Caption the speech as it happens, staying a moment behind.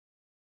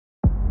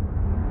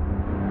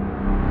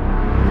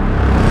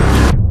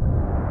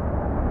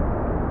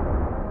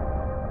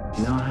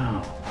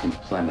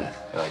Plymouth.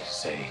 I like to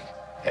say,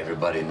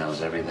 everybody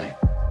knows everything.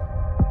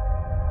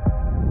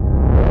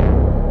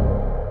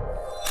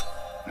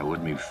 It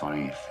wouldn't be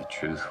funny if the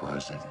truth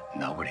was that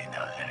nobody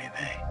knows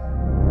anything.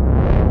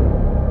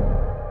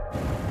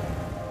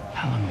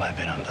 How long have I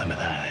been on Plymouth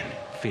Island?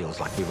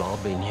 Feels like we've all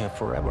been here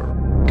forever.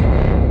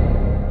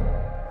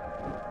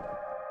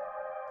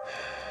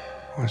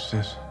 What's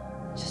this?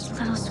 Just a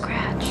little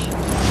scratch.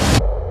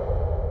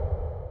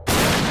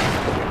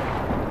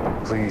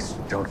 Please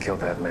don't kill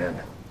that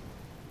man.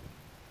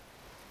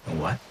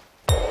 What?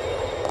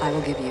 I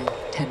will give you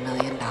 $10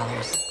 million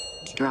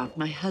to drop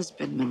my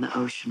husband in the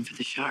ocean for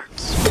the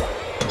sharks.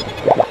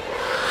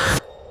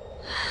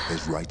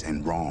 There's right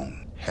and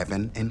wrong,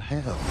 heaven and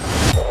hell.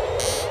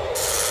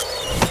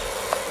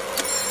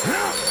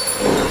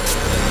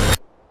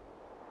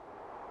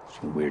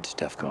 Some weird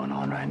stuff going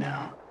on right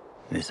now.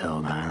 This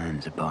whole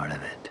island's a part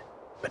of it,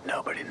 but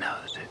nobody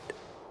knows it.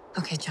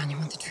 Okay, John, you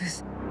want the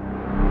truth?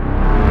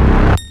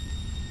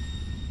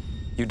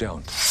 You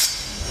don't.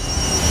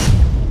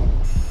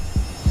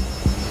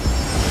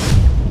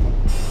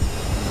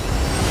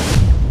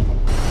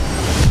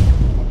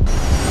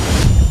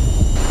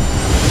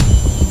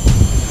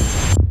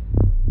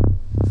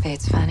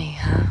 Fate's funny,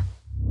 huh?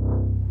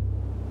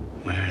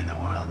 Where in the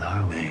world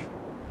are we?